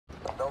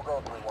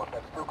Don't go 3-1.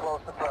 That's too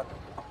close to front.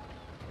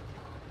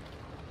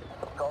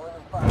 Going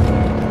in 5.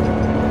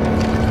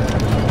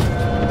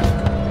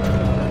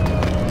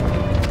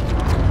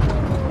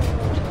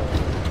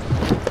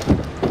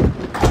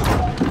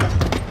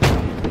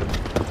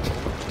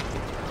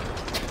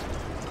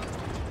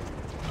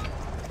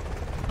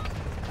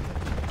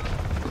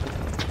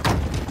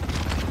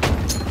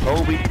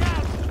 Kobe.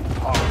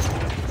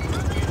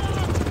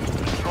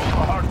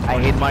 I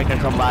hit Mike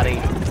and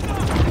somebody.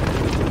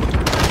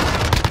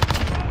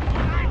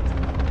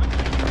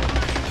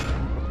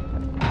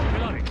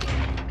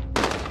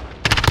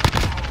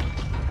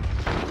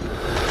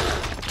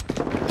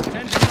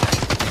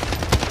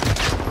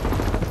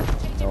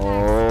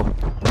 Oh.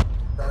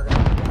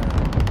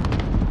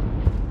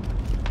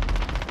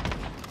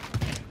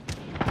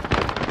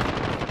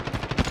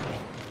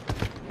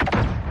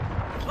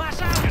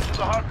 Get to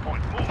the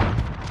hardpoint. Move.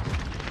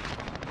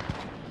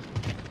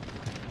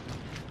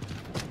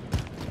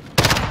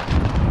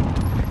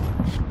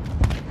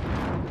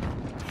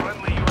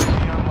 Friendly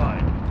UAV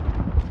online.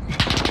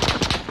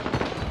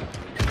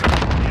 The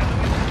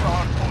enemy's at the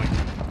hardpoint.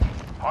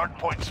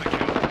 Hardpoint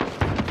secure.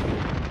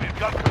 We've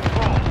got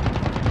control.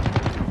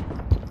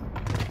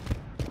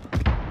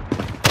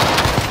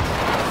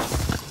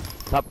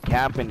 Stop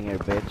camping here,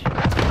 bitch.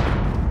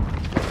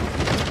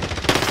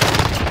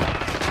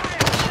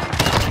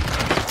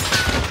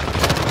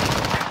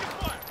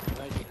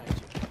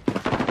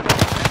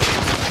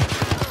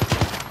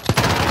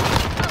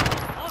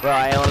 Bro,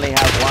 I only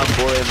have one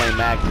bullet in my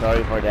mag.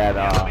 Sorry for that.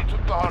 The enemy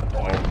took the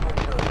hardpoint.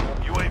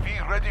 UAV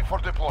ready for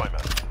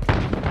deployment.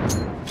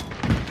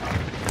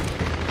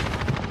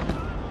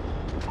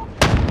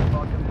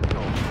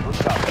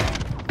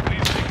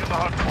 We've taken the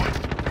hardpoint.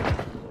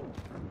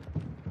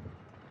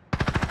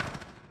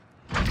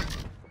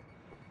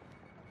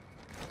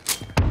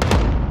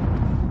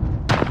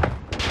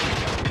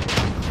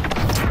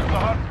 Get to the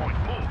hardpoint.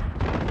 Move.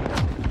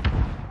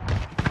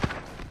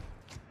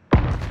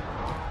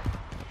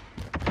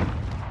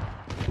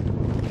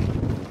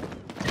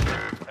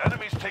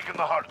 Enemy's taken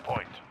the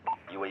hardpoint.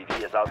 UAV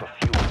is out of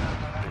fuel.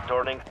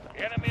 Returning.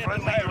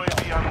 Friendly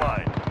UAV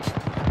online.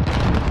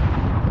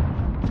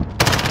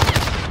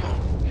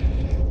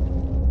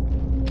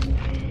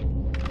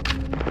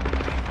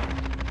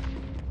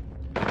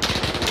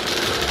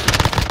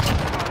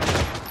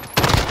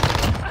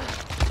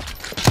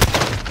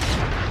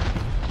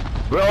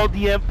 Bro,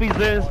 the MP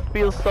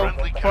feels so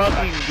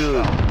fucking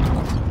good.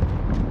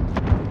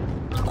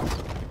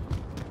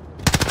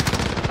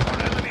 Our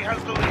enemy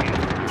has the lead.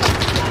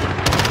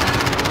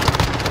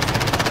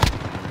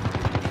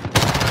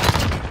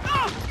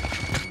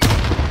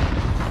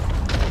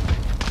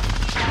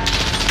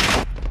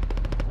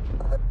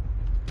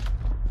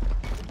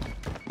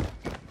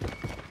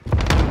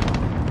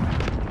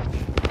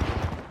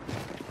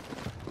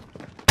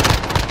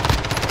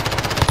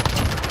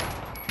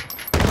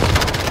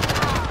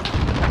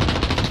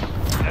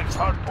 Next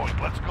hardpoint,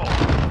 let's go.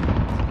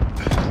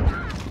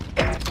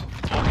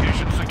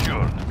 Location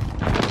secured.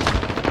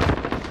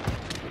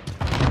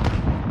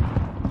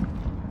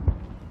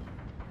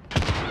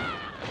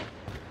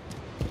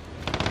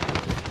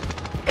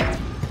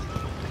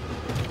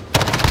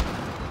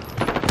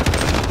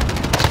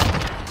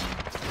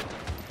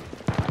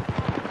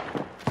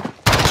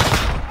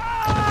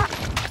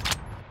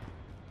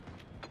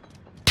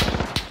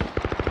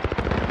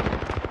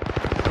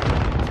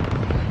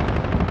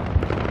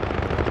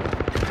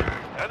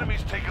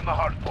 Enemy's taken the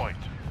hardpoint.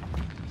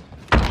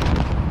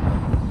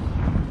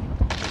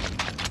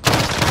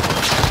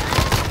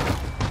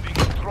 We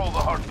control the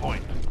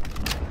hardpoint.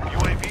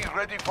 UAV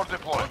ready for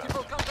deployment.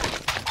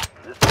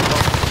 This is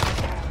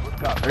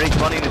There is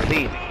one in the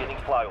sea. beginning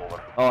flyover.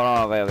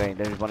 Oh no, okay.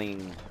 There is one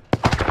in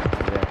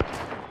there.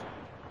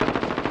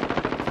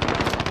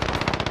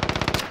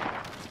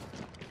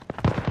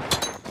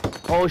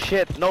 Oh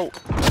shit, no.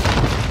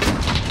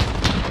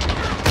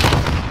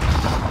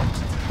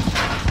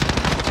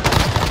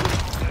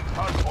 Next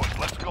hardpoint,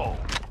 let's go.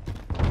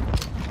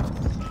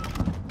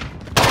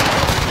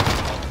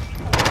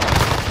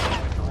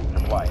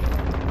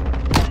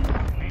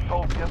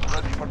 Lethal, get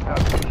ready for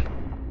task.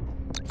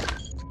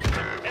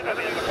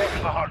 Enemy has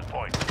taken the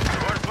hardpoint.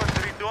 Hardpoint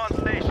 3-2 on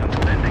station.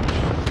 Standing.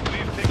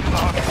 We've taken the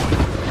hardpoint.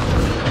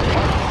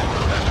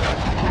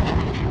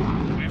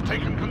 We've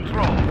taken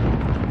control.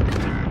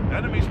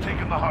 Enemy's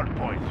taken the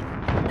hardpoint.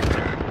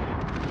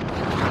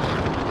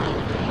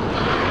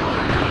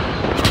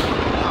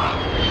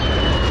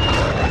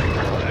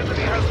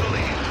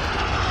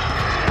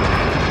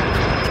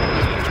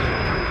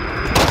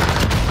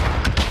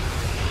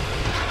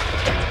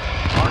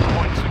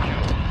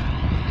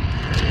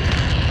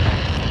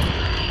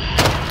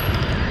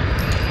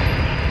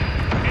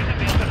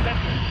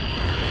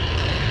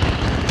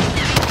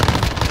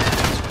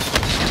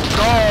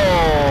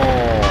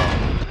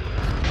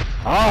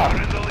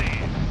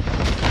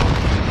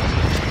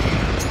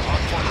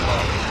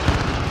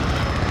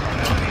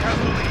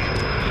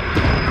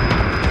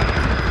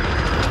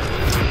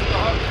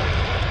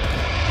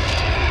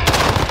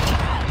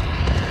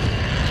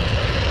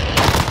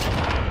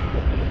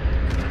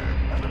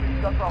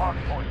 the hard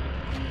point.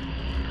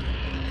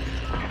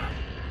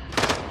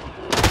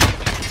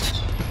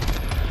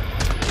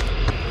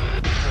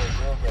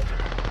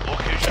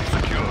 Location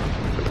secure.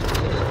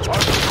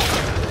 Hard point.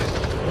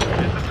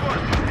 It's the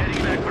coordinates.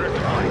 Heading back for a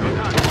supply. Good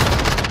contact.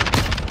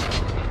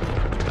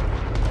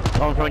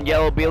 Come from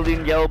yellow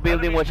building,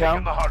 watch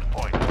Taking the out. hard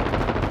point.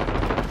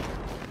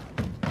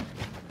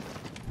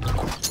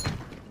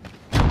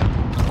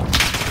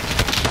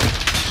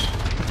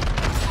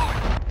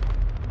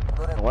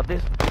 What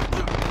this?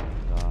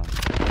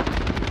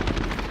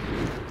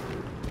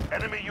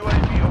 Enemy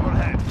UAV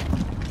overhead.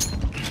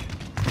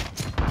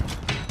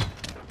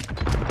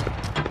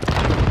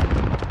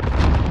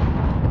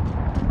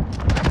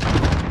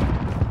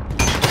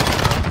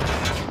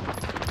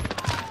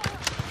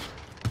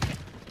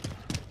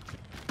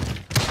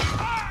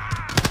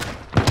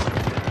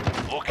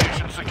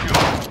 Location secure.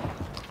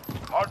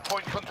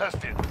 Hardpoint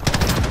contested.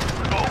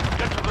 Go,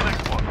 get to the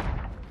next one.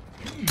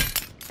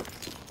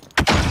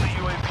 Friendly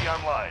UAV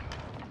online.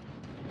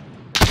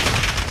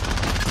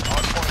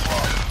 Hardpoint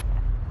lost.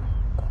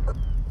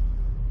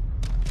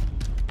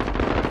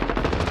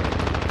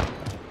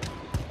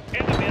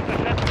 Enemy at the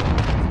center.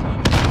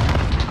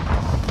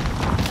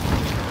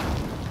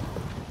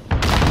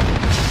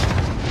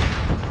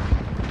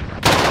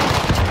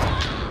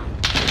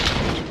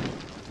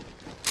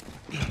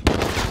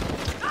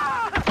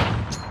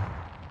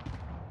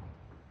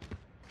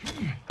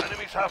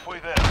 Enemy's halfway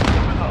there. Keep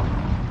it up.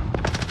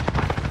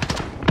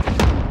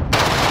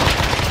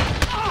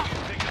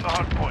 He's taking the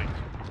hard point.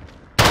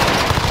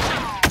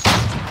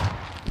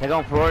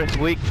 Second floor is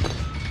weak.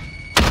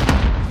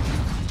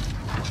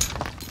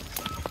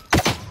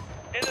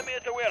 Enemy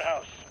at the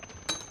warehouse.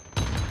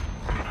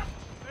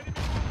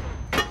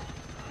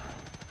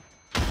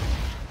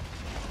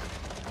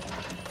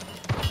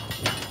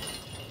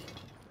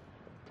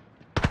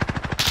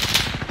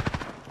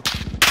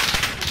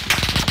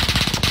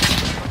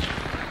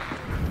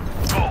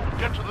 Go,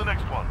 get to the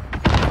next one.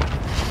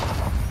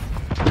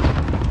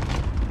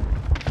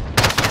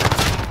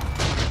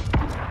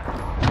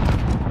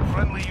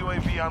 Friendly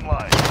UAV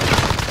online.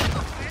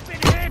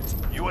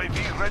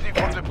 UAV ready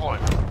for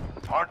deployment.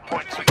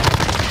 Hardpoint secure.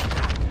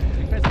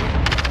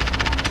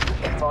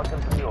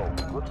 Falcon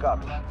 3-0. Good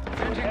copy.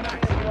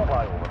 Enemy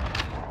flyover.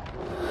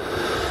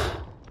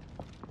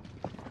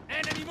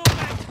 Enemy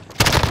movement!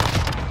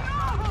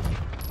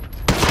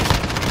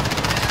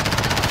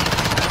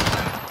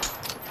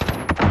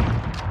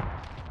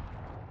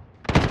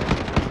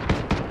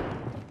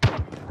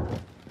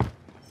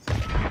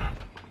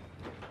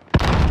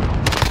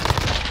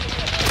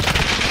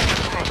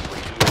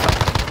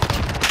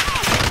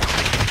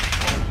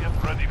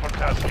 Get ready for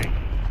tasking.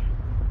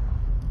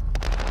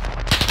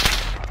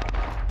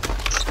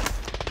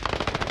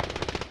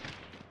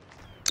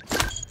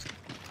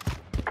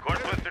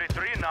 Corpus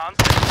 3-3, none.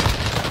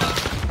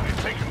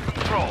 We've taken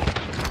control.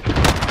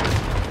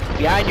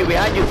 Behind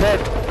you, Ted.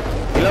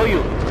 Below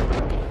you.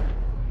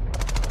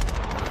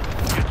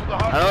 Get to the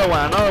hard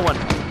Another one.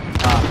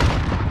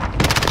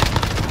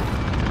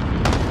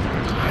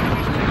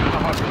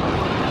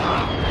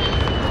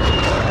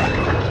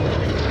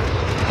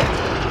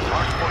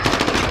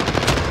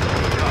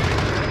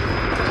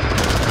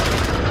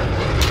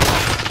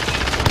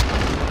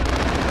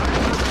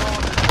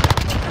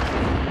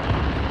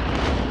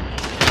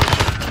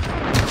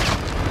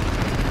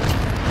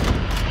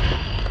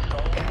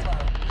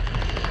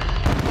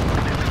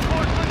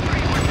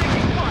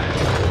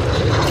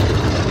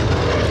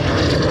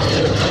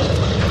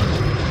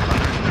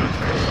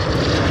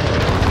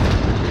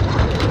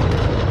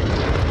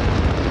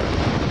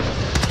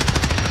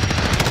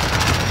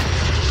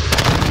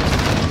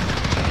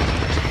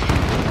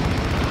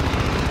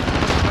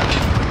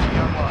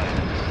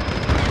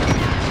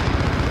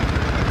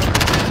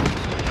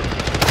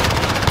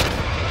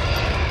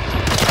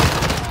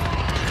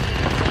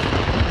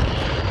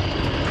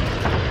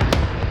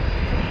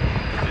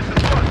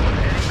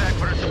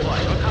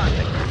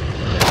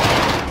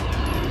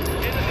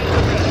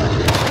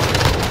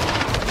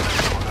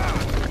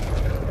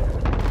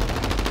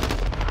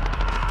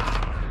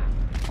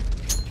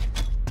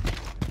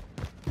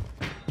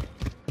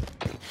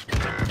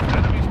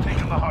 Enemy's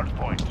taking the hard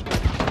point. Hardpoint.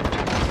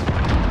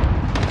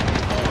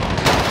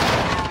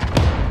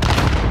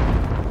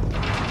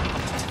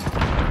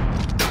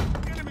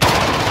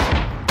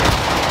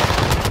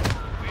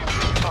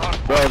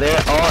 Copy. Bro,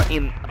 they're all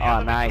in.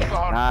 Oh,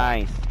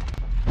 nice.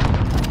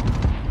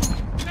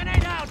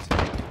 Grenade out!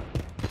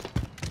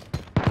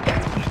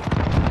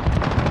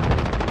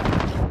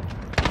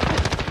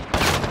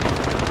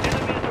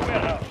 Enemy in the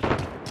warehouse.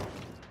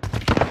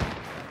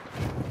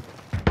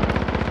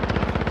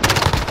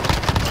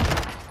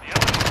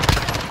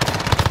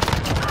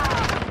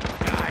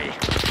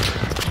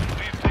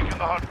 We've taken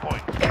the hard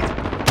point.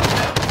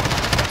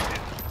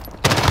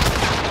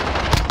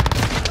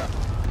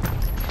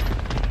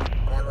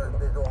 Camera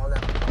visual on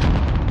that.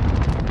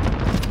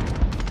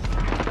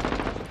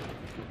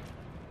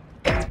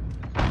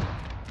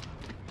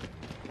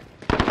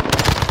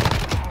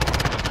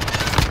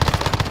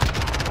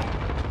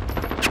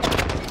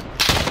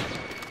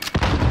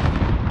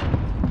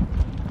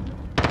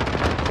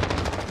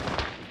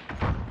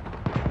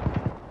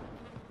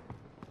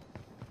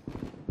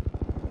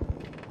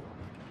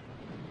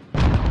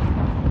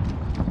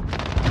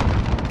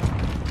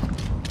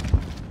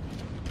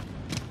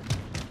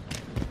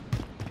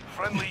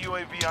 Friendly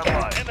UAV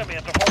online. Enemy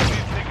at the home.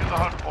 We've taken the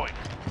hard point.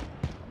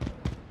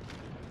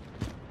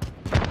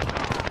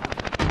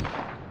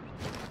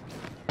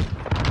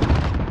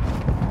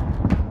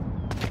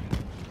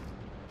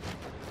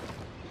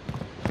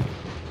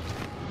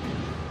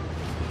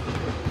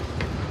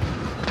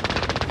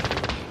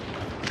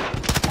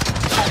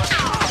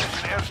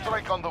 An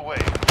airstrike on the way.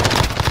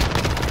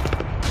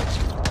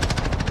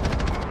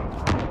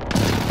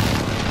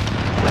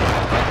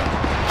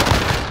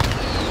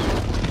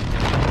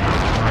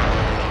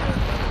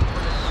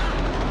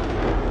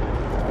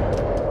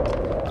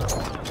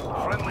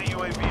 Friendly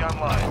UAV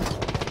online.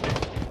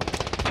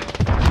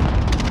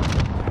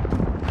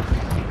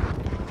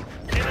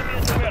 Enemy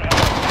at the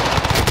warehouse.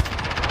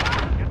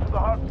 Get to the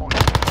hard point.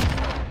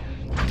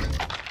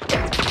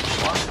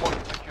 Hard point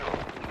secure.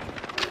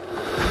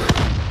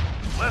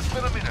 Less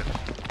than a minute.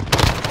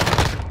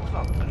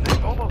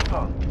 It's almost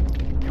done.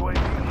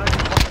 UAV ready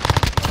for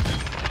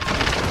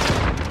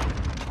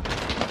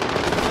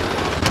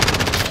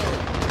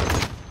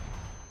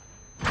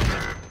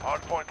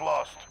hard point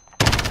lost.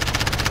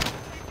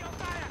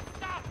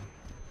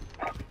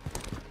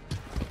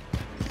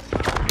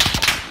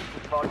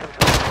 Respond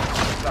control.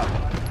 Good copy.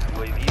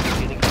 UAV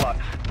beginning clock.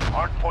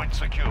 Hard point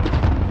secure.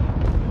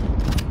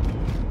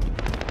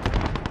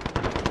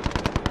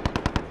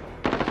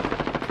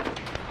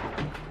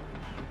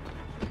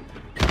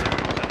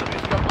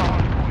 Enemy's got the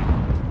hard point.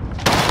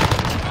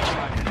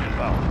 Package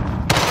inbound.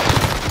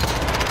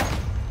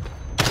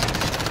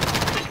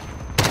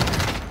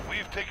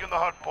 We've taken the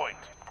hard point.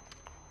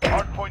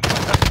 Hard point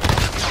contested.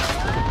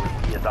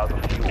 He is out of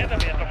fuel.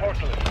 Enemy at the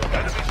forklift.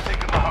 Enemy's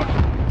taken the hard.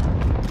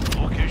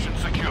 Location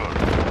secured.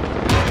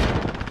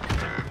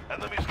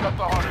 Enemy's got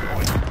the hard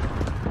point.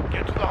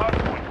 Get to the hard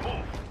point.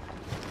 Move.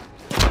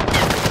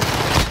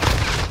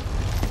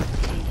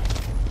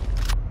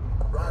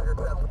 Roger,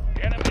 Pepper.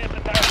 Enemy at the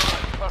tire.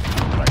 Cluster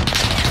strike.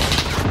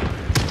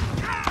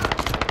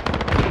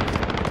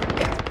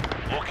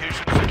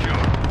 Location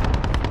secure.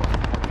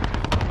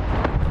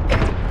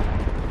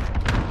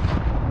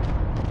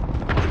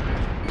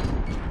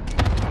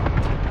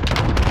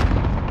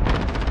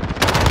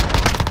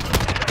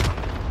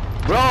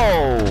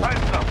 Bro!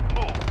 Time's up.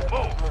 Move.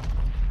 Move.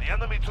 The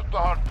enemy took the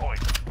hard point.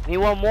 Need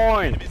one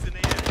more.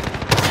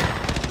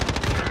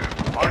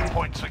 Hard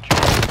point secure.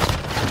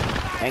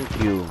 Thank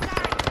you.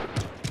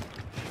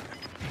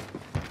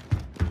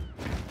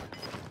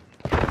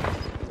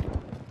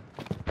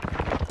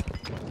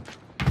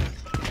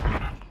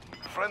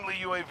 Friendly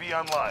UAV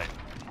online.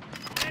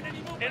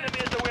 Enemy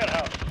at the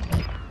warehouse.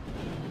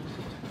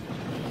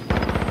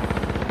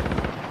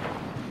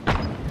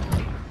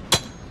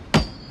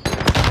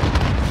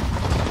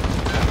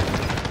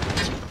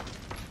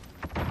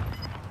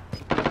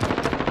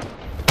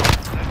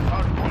 Next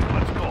hard point.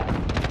 Let's go.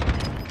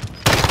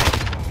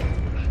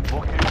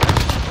 Location.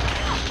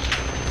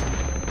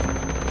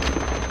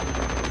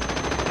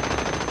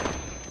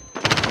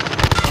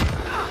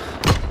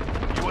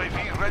 UAV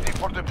ready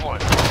for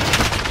deployment.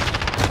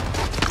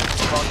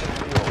 Respond to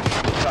fuel.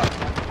 Good copy.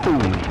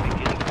 UAV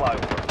beginning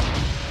flyover.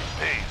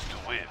 Pays to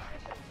win.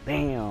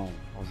 Damn.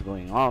 What's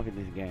going on in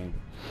this game?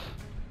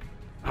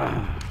 Bro,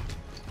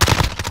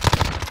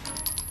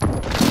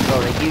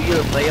 they give you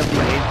a play of the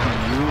game to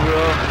you,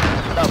 bro.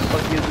 What the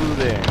fuck you do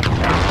there?